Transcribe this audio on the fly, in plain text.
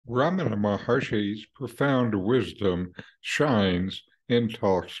Ramana Maharshi's profound wisdom shines in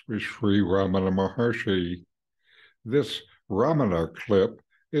talks with Sri Ramana Maharshi. This Ramana clip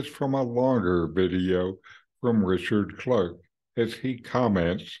is from a longer video from Richard Clarke as he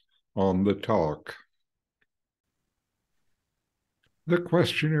comments on the talk. The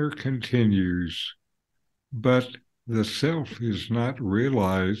questioner continues, but the self is not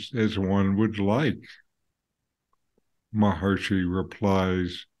realized as one would like. Maharshi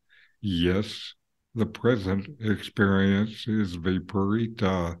replies, yes, the present experience is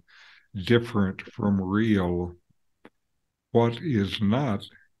viparita, different from real. What is not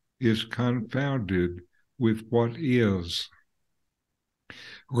is confounded with what is.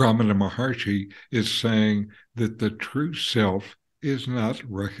 Ramana Maharshi is saying that the true self is not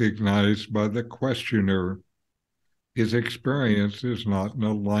recognized by the questioner. His experience is not in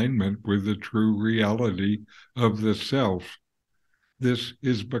alignment with the true reality of the self. This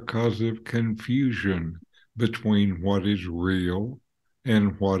is because of confusion between what is real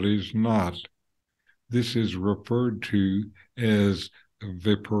and what is not. This is referred to as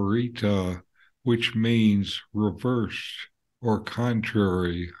viparita, which means reversed or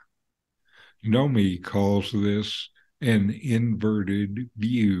contrary. Nomi calls this an inverted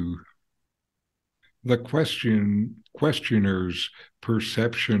view. The questioner's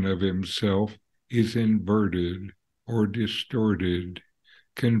perception of himself is inverted or distorted,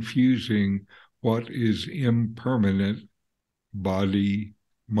 confusing what is impermanent, body,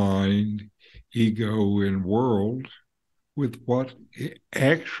 mind, ego, and world, with what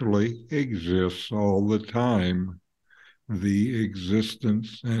actually exists all the time, the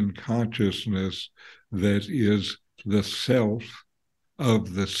existence and consciousness that is the self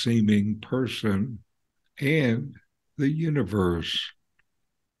of the seeming person and the universe.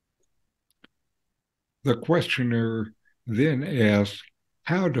 The questioner then asks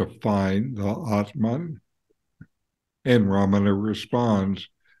how to find the Atman, and Ramana responds,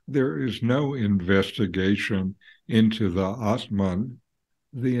 there is no investigation into the Atman.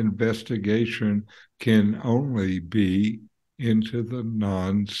 The investigation can only be into the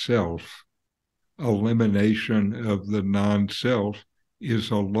non-self. Elimination of the non-self is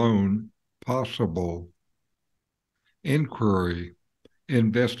alone possible. Inquiry,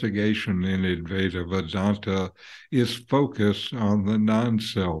 investigation in Advaita Vedanta is focused on the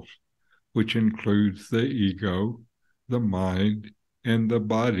non-self, which includes the ego, the mind, and the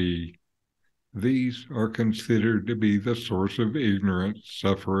body. These are considered to be the source of ignorance,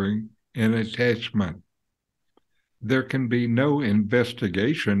 suffering, and attachment. There can be no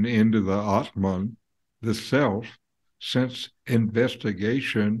investigation into the Atman, the self, since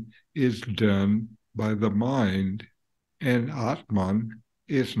investigation is done by the mind, and Atman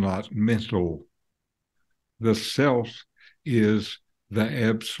is not mental. The self is the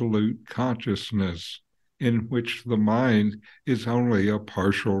absolute consciousness, in which the mind is only a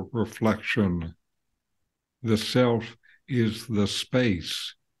partial reflection. The self is the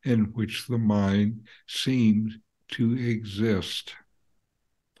space in which the mind seems to exist.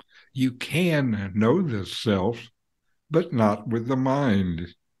 You can know the self, but not with the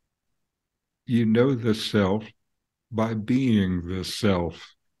mind. You know the self by being the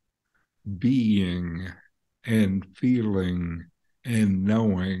self, being and feeling and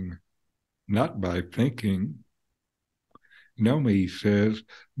knowing, not by thinking. Nomi says,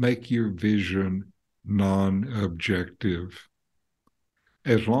 make your vision non-objective.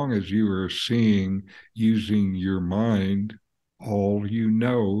 As long as you are seeing using your mind, all you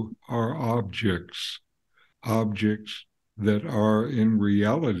know are objects, objects that are in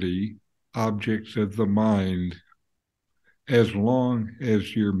reality objects of the mind. As long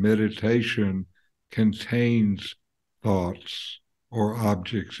as your meditation contains thoughts or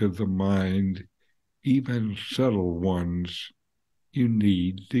objects of the mind, even subtle ones, you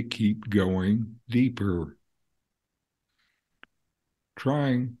need to keep going deeper.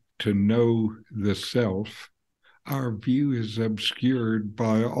 Trying to know the self, our view is obscured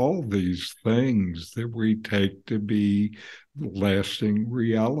by all these things that we take to be lasting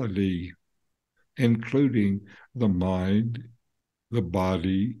reality, including the mind, the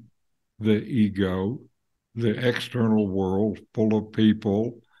body, the ego, the external world full of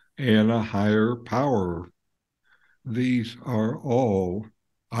people, and a higher power. These are all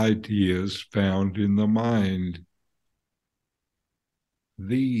ideas found in the mind.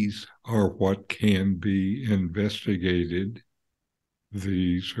 These are what can be investigated.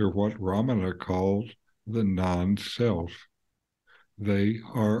 These are what Ramana calls the non-self. They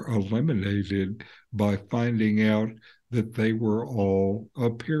are eliminated by finding out that they were all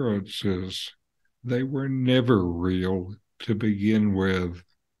appearances. They were never real to begin with.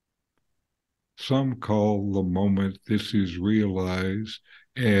 Some call the moment this is realized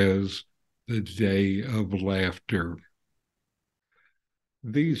as the day of laughter.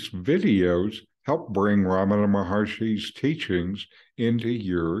 These videos help bring Ramana Maharshi's teachings into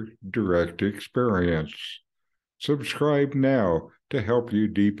your direct experience. Subscribe now to help you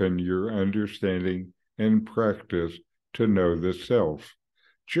deepen your understanding and practice to know the self.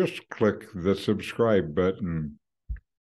 Just click the subscribe button.